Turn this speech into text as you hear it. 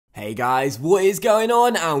Hey guys, what is going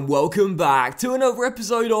on, and welcome back to another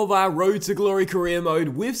episode of our Road to Glory career mode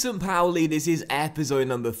with St. Pauli. This is episode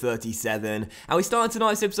number 37, and we started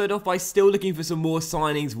tonight's episode off by still looking for some more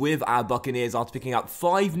signings with our Buccaneers after picking up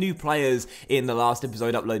 5 new players in the last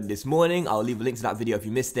episode uploaded this morning. I'll leave a link to that video if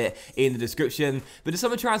you missed it in the description. But the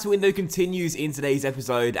summer transfer window continues in today's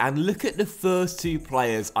episode, and look at the first 2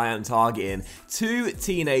 players I am targeting. 2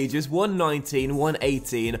 teenagers, one 19, one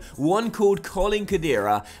 18, one called Colin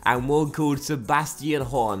Kadira and one called Sebastian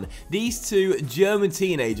Horn. These 2 German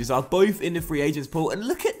teenagers are both in the free agents pool, and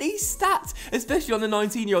look at these stats, especially on the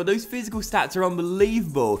 19-year-old. Those physical stats are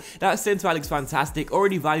unbelievable. That centre-back looks fantastic,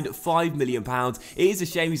 already valued at £5 million. It is a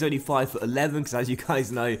shame he's only 5'11", because as you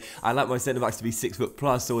guys know, I like my centre-backs to be 6 foot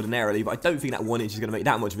plus ordinarily, but I don't think that 1 inch is going to make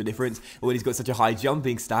that much of a difference when he's got such a high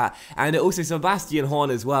jumping stat. And also Sebastian Horn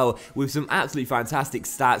as well, with some absolutely fantastic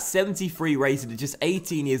stats. 73 rated at just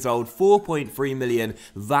 18 years old, 4.3 million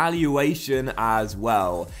valuation as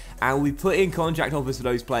well. And we put in contract offers for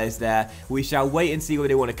those players there. We shall wait and see whether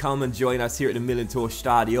they want to come and join us here at the Millentor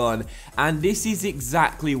Stadion. And this is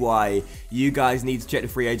exactly why you guys need to check the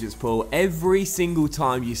free agents pool every single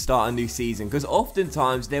time you start a new season, because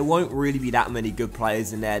oftentimes there won't really be that many good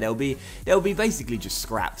players in there. There'll be basically just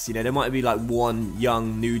scraps. You know, there might be like one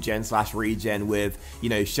young new gen / regen with, you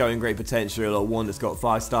know, showing great potential, or one that's got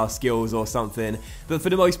 5-star skills or something. But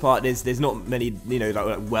for the most part, there's not many, you know,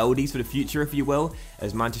 like weldies for the future, if you will,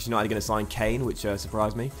 as Manchester United are going to sign Kane, which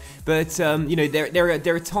surprised me. But you know, there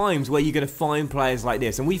are times where you're going to find players like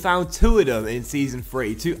this, and we found 2 of them in season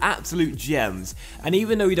 3, 2 absolute gems. And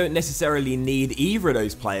even though we don't necessarily need either of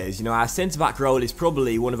those players, you know, our centre-back role is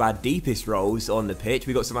probably one of our deepest roles on the pitch.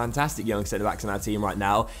 We've got some fantastic young centre-backs in our team right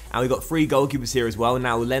now, and we've got 3 goalkeepers here as well.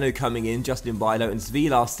 Now Leno coming in, Justin Bilo and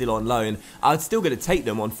Svilar still on loan. I'd still going to take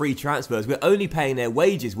them on free transfers. We're only paying their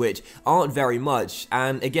wages, which aren't very much,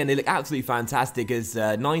 and again, they look absolutely fantastic as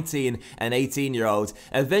 19 and 18-year-olds.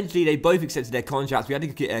 Eventually, they both accepted their contracts. We had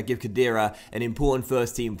to give Kadira an important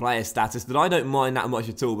first-team player status, but I don't mind that much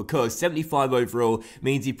at all, because 75 overall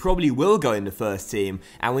means he probably will go in the first team.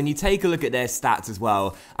 And when you take a look at their stats as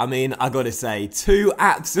well, I mean, I gotta say, 2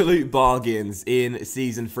 absolute bargains in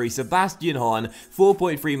Season 3. Sebastian Horn,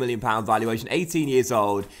 £4.3 million valuation, 18 years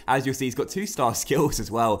old. As you'll see, he's got 2-star skills as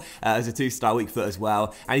well, as a 2-star weak foot as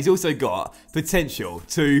well. And he's also got potential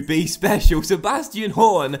to be special. Sebastian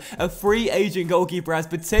Horn, a free agent goalkeeper, has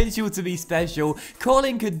potential to be special.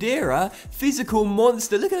 Colin Kadira, physical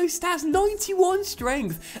monster. Look at those stats, 91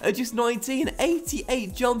 strength at just 19,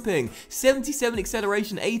 88 jumping, 77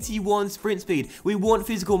 acceleration, 81 sprint speed. We want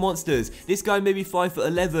physical monsters. This guy may be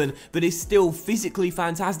 5'11", but is still physically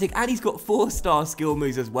fantastic, and he's got 4-star skill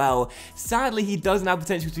moves as well. Sadly, he doesn't have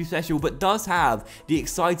potential to be special, but does have the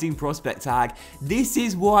exciting prospect tag. This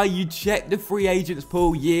is why you check the free agents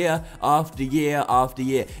pool year after year after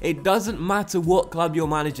year. It doesn't matter what club you're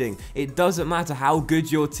managing. It doesn't matter how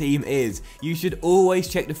good your team is. You should always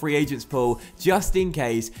check the free agents pool just in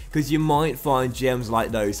case, because you might find gems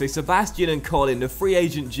like those. So Sebastian and Colin, the free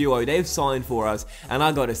agent duo, they've signed for us, and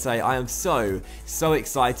I gotta say, I am so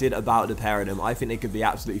excited about the pair of them. I think they could be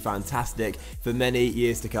absolutely fantastic for many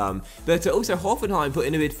years to come. But also Hoffenheim put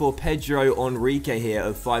in a bid for Pedro Enrique here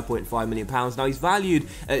of £5.5 million. Now he's valued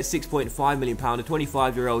at £6.5 million, a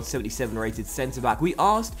 25-year-old 77 rated centre-back. We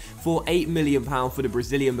asked for £8 million for the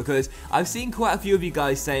Brazilian, because I've seen quite a few of you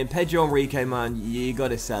guys saying, Pedro Enrique, man, you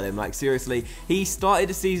gotta sell him. Like, seriously, he started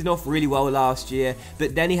the season off really well last year,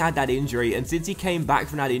 but then he had that injury, and since he came back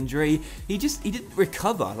from that injury, he didn't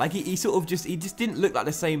recover. Like, he just didn't look like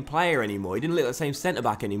the same player anymore. He didn't look like the same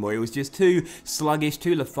centre-back anymore. He was just too sluggish,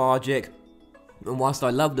 too lethargic. And whilst I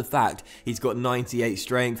love the fact he's got 98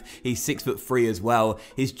 strength, he's 6'3" as well,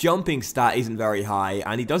 his jumping stat isn't very high,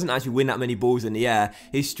 and he doesn't actually win that many balls in the air.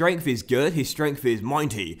 His strength is good, his strength is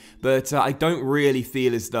mighty, but I don't really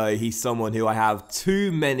feel as though he's someone who I have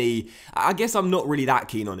too many. I guess I'm not really that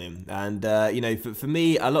keen on him. And, you know, for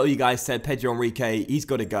me, a lot of you guys said Pedro Enrique, he's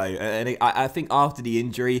got to go. And I think after the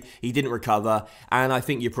injury, he didn't recover, and I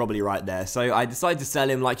think you're probably right there. So I decided to sell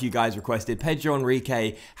him like you guys requested. Pedro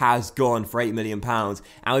Enrique has gone for £8 million. And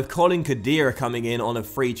with Colin Kadira coming in on a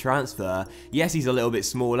free transfer, yes, he's a little bit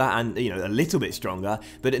smaller and, you know, a little bit stronger,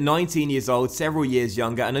 but at 19 years old, several years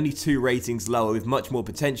younger, and only 2 ratings lower with much more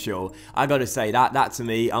potential, I gotta say, that to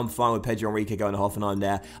me, I'm fine with Pedro Enrique going to Hoffenheim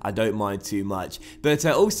there. I don't mind too much. But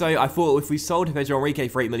also, I thought if we sold Pedro Enrique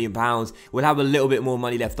for £8 million, we'll have a little bit more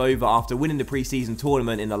money left over after winning the pre-season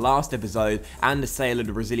tournament in the last episode and the sale of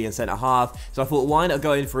the Brazilian centre-half. So I thought, why not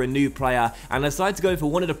go in for a new player? And I decided to go in for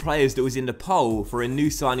one of the players that was in the poll poll for a new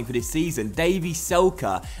signing for this season. Davy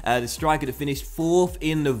Selke, the striker, that finished 4th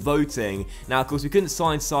in the voting. Now, of course, we couldn't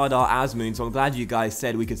sign Sardar Azmoun, so I'm glad you guys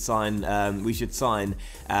said we should sign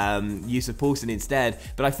Yusuf Poulsen instead.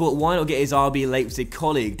 But I thought, why not get his RB Leipzig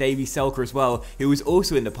colleague, Davy Selke, as well, who was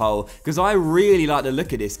also in the poll, because I really like the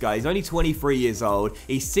look of this guy. He's only 23 years old,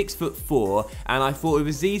 he's 6'4", and I thought with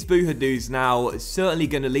Aziz Bouhaddouz now certainly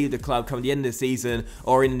going to leave the club come the end of the season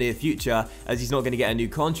or in the near future, as he's not going to get a new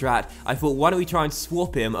contract, I thought, why don't we try and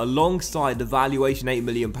swap him alongside the valuation £8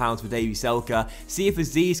 million for Davy Selke, see if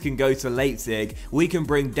Aziz can go to Leipzig, we can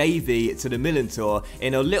bring Davy to the Milan tour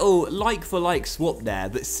in a little like-for-like swap there.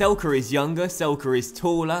 But Selke is younger, Selke is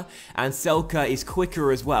taller, and Selke is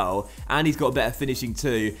quicker as well, and he's got better finishing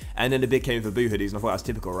too. And then the bid came for Bouhaddouz, and I thought that was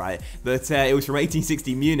typical, right? But it was from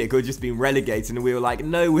 1860 Munich, who had just been relegated, and we were like,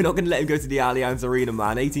 no, we're not going to let him go to the Allianz Arena,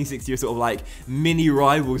 man. 1860 are sort of like mini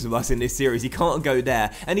rivals of us in this series. He can't go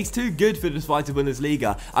there, and he's too good for the Zweite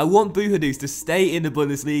Bundesliga. I want Bouhaddouz to stay in the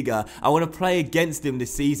Bundesliga. I want to play against him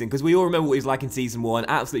this season, because we all remember what he was like in Season 1.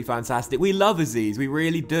 Absolutely fantastic. We love Aziz, we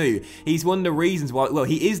really do. He's one of the reasons why, well,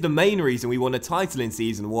 he is the main reason we won a title in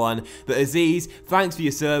Season 1. But Aziz, thanks for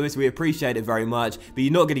your service, we appreciate it very much, but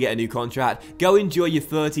you're not going to get a new contract. Go enjoy your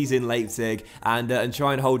 30s in Leipzig, and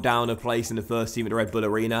try and hold down a place in the first team at the Red Bull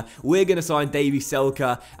Arena. We're going to sign Davy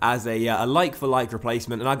Selke as a like-for-like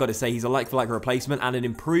replacement, and I got to say, he's a like-for-like replacement and an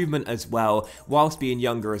improvement as well, whilst being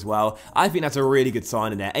younger as well. I think that's a really good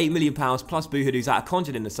signing there. £8 million plus Bouhaddouz out of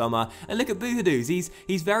contract in the summer, and look at Bouhaddouz,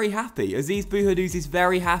 he's very happy. Aziz Bouhaddouz is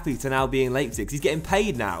very happy to now be in Leipzig. He's getting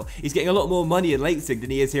paid now. He's getting a lot more money in Leipzig than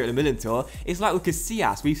he is here at the Milan tour. It's like with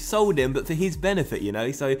Casillas, we've sold him, but for his benefit, you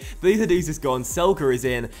know. So Bouhaddouz is gone, Selke is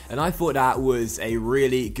in, and I thought that was a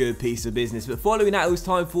really good piece of business. But following that, it was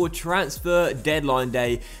time for transfer deadline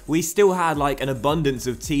day. We still had like an abundance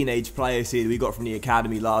of teenage players here that we got from the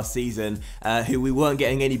academy last season, who we weren't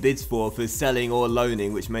getting any bids for selling or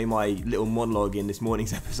loaning, which made my little monologue in this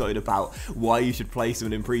morning's episode about why you should play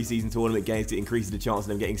someone in pre-season tournament games to increase the chance of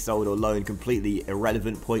them getting sold or loaned completely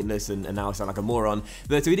irrelevant, pointless, and now I sound like a moron.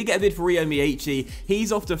 But so we did get a bid for Rio Miyaichi.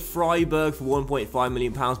 He's off to Freiburg for £1.5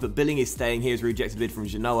 million, but Billing is staying here as a rejected bid from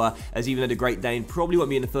Genoa, as even though the Great Dane probably won't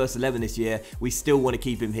be in the first 11 this year, we still want to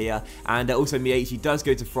keep him here. And also Miyaichi does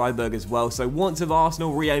go to Freiburg as well. So once of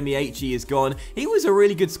Arsenal, Rio Miyaichi is gone. He was a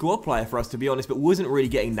really good squad player for us, to be honest, but wasn't really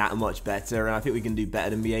getting that much better, and I think we can do better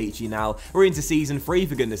than Miyaichi now. We're into Season 3,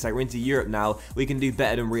 for goodness sake, we're into Europe now. We can do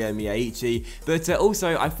better than Rio Miyaichi. But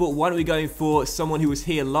also, I thought, why don't we go for someone who was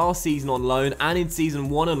here last season on loan and in Season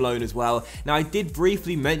 1 on loan as well. Now, I did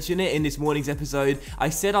briefly mention it in this morning's episode. I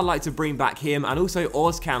said I'd like to bring back him and also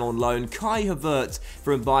Ozcan on loan. Kai Havertz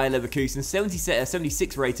from Bayer Leverkusen,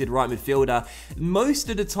 76 rated right midfielder. Most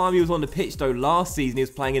of the time he was on the pitch, though, last season he was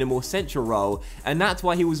playing in a more central role, and that's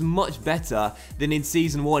why he was much better than in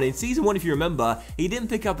Season 1. In Season 1, if you remember, he didn't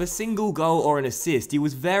pick up a single goal or an assist. He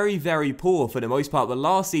was very, very poor for the most part, but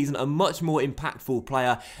last season, a much more impactful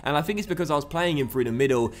player, and I think it's because I was playing him through the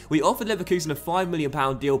middle. We offered Leverkusen a £5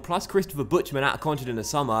 million deal plus Christopher Butchman out of contract in the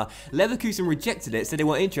summer. Leverkusen rejected it, said they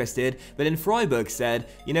weren't interested, but then Freiburg said,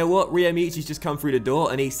 you know what, Rio Miichi's just come through the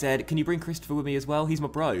door, and he said, can you bring Christopher with me as well? He's my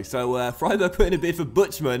bro. So Freiburg put in a bid for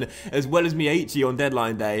Butchman as well as Miyaichi on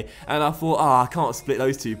deadline day, and I thought, I can't split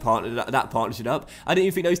those two that partnership up. I didn't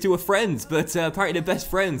even think those two were friends, but apparently they're best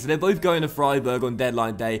friends. They're both going to Freiburg on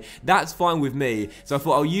deadline day. That's fine with me. So I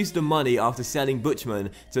thought I'll use the money after selling Butchman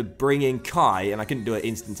to bring in Kai, and I couldn't do it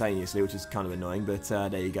instantaneously, which is kind of annoying, but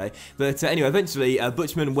there you go. But anyway, eventually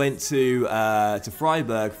Butchman went to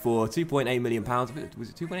Freiburg for £2.8 million. Was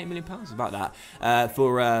it £2.8 million? About that.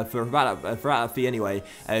 For that fee anyway,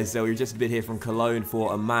 as we were just a bit here from Cologne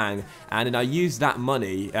for a Mang, and then I used that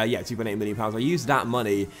money, £2.8 million. I used that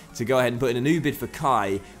money to go ahead and put in a new bid for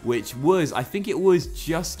Kai, which was, I think it was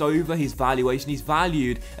just over his valuation. He's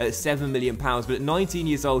valued at £7 million, but at 19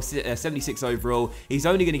 years old, 76 overall, he's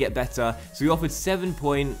only going to get better. So we offered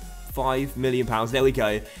 £7.5 million. There we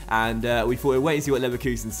go. And we thought we'd wait and see what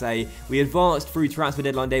Leverkusen say. We advanced through transfer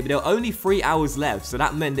deadline day, but there were only 3 hours left. So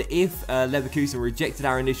that meant that if Leverkusen rejected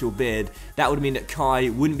our initial bid, that would mean that Kai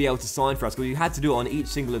wouldn't be able to sign for us, because we had to do it on each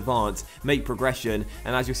single advance, make progression.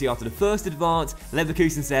 And as you'll see, after the first advance,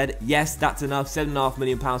 Leverkusen said, yes, that's enough, £7.5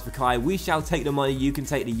 million for Kai. We shall take the money, you can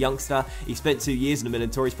take the youngster. He spent 2 years in the Milan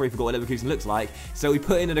tour, he's probably forgot what Leverkusen looks like. So we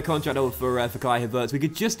put in a contract offer for Kai Havertz. We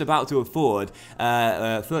could just about to afford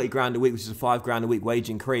 30 grand a week, which is a £5 grand a week wage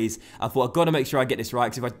increase. I thought, I've got to make sure I get this right,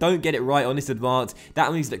 because if I don't get it right on this advance,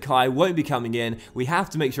 that means that Kai won't be coming in. We have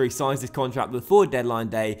to make sure he signs this contract before deadline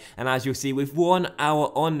day, and as you'll see, with 1 hour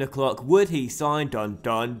on the clock, would he sign? Dun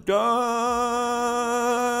dun dun!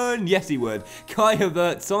 run. Yes, he would. Kai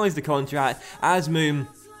Havertz signs the contract. Asmoon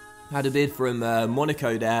had a bid from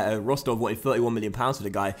Monaco there. Rostov wanted £31 million for the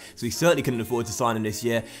guy, so he certainly couldn't afford to sign him this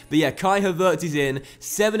year. But yeah, Kai Havertz is in,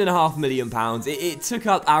 £7.5 million. It took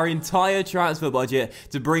up our entire transfer budget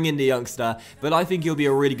to bring in the youngster, but I think he'll be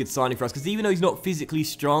a really good signing for us, because even though he's not physically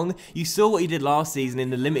strong, you saw what he did last season in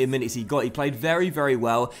the limited minutes he got. He played very, very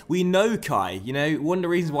well. We know Kai, you know, one of the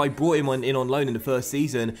reasons why I brought him in on loan in the first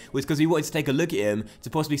season was because we wanted to take a look at him to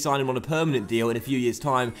possibly sign him on a permanent deal in a few years'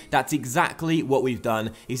 time. That's exactly what we've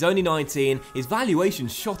done. He's only 19, his valuation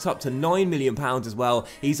shot up to £9 million as well.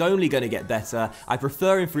 He's only going to get better. I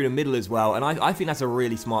prefer him through the middle as well, and I think that's a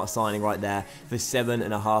really smart signing right there for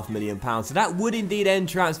 £7.5 million. So that would indeed end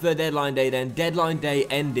transfer deadline day then. Deadline day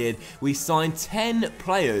ended. We signed 10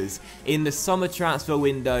 players in the summer transfer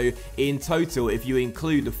window in total, if you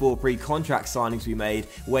include the 4 pre-contract signings we made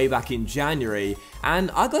way back in January.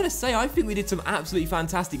 And I gotta say, I think we did some absolutely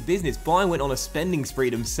fantastic business. Bayern went on a spending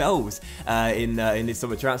spree themselves in this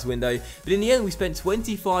summer transfer window. But in the end, we spent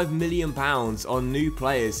 £25 million on new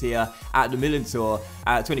players here at the Milan Tour.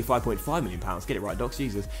 £25.5 million. Get it right, Docs,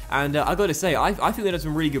 Jesus. And I gotta say, I think we did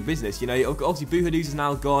some really good business. You know, obviously Buhaduz is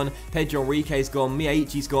now gone, Pedro Enrique's gone,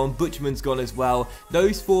 Miyaichi's gone, Butchman's gone as well.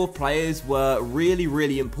 Those 4 players were really,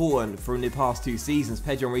 really important from the past 2 seasons.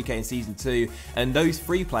 Pedro Enrique in season 2, and those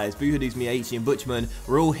 3 players, Buhaduz, Miyaichi, and Butchman,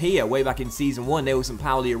 were all here way back in season 1. They were some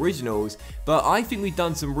Pauli originals, but I think we've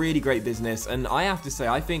done some really great business. And I have to say,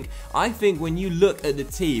 I think when you look at the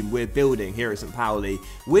team we're building here at St. Pauli,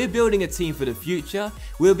 we're building a team for the future.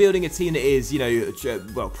 We're building a team that is, you know,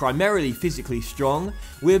 well, primarily physically strong.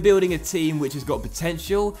 We're building a team which has got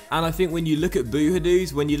potential, and I think when you look at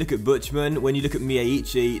Buhaduz, when you look at Butchman, when you look at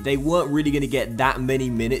Miyaichi, they weren't really going to get that many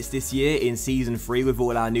minutes this year in season 3 with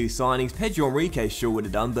all our new signings. Pedro Enrique sure would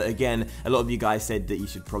have done, but again, a lot of you guys said that you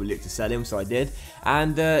should probably look to sell him, so I did.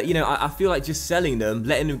 And, you know, I feel like just selling them,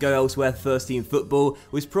 letting them go elsewhere for first team football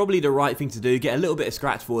was probably the right thing to do, get a little bit of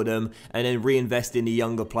scratch for them, and then reinvest in the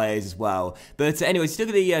younger players as well. But anyways, look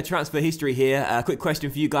at the transfer history here. Quick question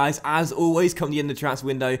for you guys, as always, come to the end of the transfer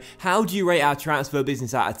window, how do you rate our transfer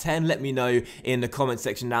business out of 10? Let me know in the comment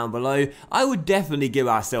section down below. I would definitely give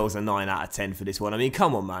ourselves a 9 out of 10 for this one. I mean,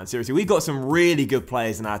 come on, man, seriously, we've got some really good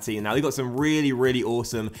players in our team now. We've got some really, really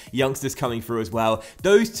awesome youngsters coming through as well.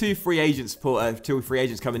 Those 2 free agents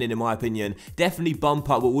coming in my opinion, definitely bump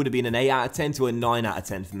up what would have been an 8 out of 10 to a 9 out of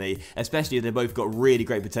 10 for me, especially if they both got really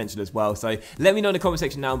great potential as well. So let me know in the comment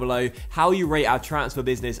section down below how you rate our transfer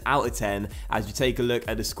business out of 10 as you take a look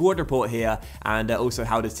at the squad report here, and also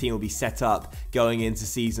how the team will be set up going into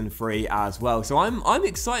season 3 as well. So I'm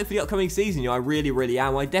excited for the upcoming season. You know, I really, really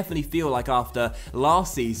am. I definitely feel like after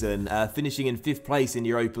last season, finishing in 5th place in the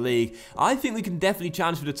Europa League, I think we can definitely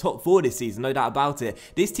challenge for the top 4 this season, no doubt about it.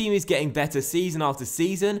 This team is getting better season after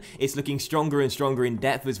season. It's looking stronger and stronger in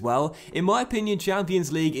depth as well. In my opinion,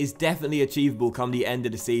 Champions League is definitely achievable come the end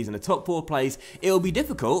of the season. The top 4 place, it'll be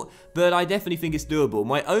difficult, but I definitely think it's doable.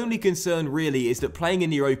 My only concern really is that playing in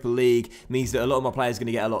the Europa League means that a lot of my players are going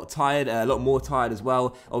to get a lot tired, a lot more tired as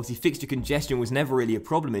well. Obviously, fixture congestion was never really a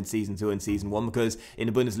problem in season 2 and season 1 because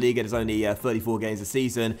in the Bundesliga there's only 34 games a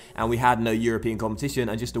season and we had no European competition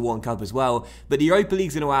and just a 1 cup as well. But the Europa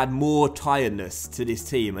League's going to add more tiredness to this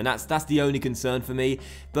team, and that's the only concern for me.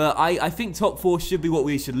 But I think top 4 should be what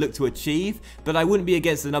we should look to achieve, but I wouldn't be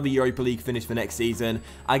against another Europa League finish for next season.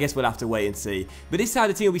 I guess we'll have to wait and see. But this is how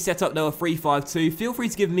the team will be set up though, a 3-5-2. Feel free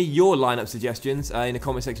to give me your lineup suggestions in the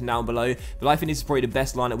comment section down below, but I think this is probably the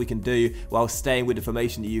best lineup we can do while staying with the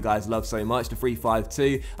formation that you guys love so much, the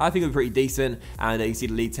 3-5-2. I think it'll be pretty decent, and you can see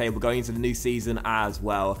the league table going into the new season as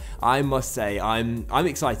well. I must say, I'm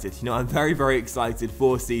excited. You know, I'm very, very excited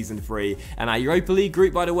for season 3. And our Europa League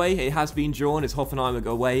group, by the way, it has been drawn as Hoffenheim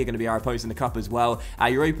away, are going to be our opponents in the cup as well. Our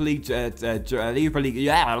Europa League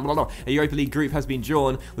group has been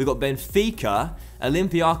drawn. We've got Benfica,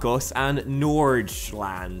 Olympiacos, and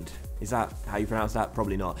Nordjylland. Is that how you pronounce that?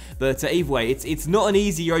 Probably not. But either way, it's not an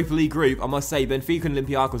easy Europa League group. I must say, Benfica and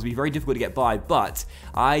Olympiacos will be very difficult to get by, but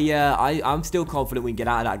I'm still confident we can get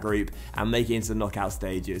out of that group and make it into the knockout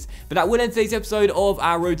stages. But that will end today's episode of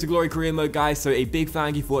our Road to Glory career mode, guys. So a big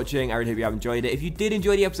thank you for watching. I really hope you have enjoyed it. If you did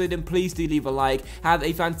enjoy the episode, then please do leave a like. Have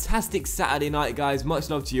a fantastic Saturday night, guys. Much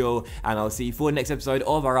love to you all, and I'll see you for the next episode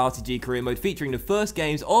of our RTG career mode featuring the first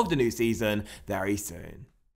games of the new season very soon.